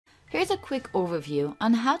Here's a quick overview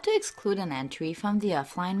on how to exclude an entry from the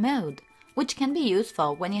offline mode, which can be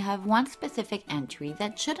useful when you have one specific entry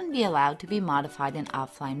that shouldn't be allowed to be modified in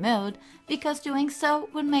offline mode because doing so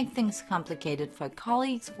would make things complicated for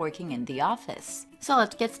colleagues working in the office. So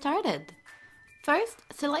let's get started. First,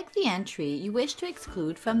 select the entry you wish to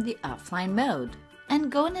exclude from the offline mode and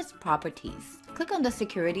go in its properties. Click on the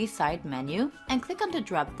Security Side menu and click on the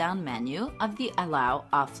drop-down menu of the Allow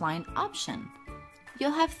Offline option. You'll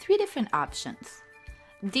have three different options.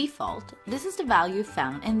 Default, this is the value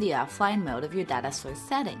found in the offline mode of your data source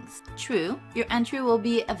settings. True, your entry will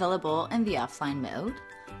be available in the offline mode.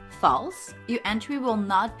 False, your entry will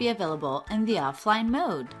not be available in the offline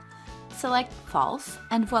mode. Select False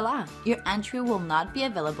and voila, your entry will not be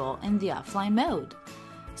available in the offline mode.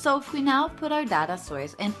 So if we now put our data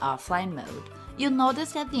source in offline mode, you'll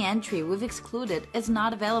notice that the entry we've excluded is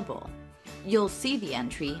not available. You'll see the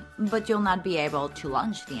entry, but you'll not be able to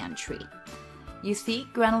launch the entry. You see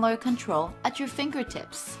granular control at your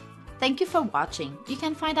fingertips. Thank you for watching. You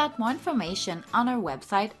can find out more information on our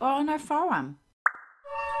website or on our forum.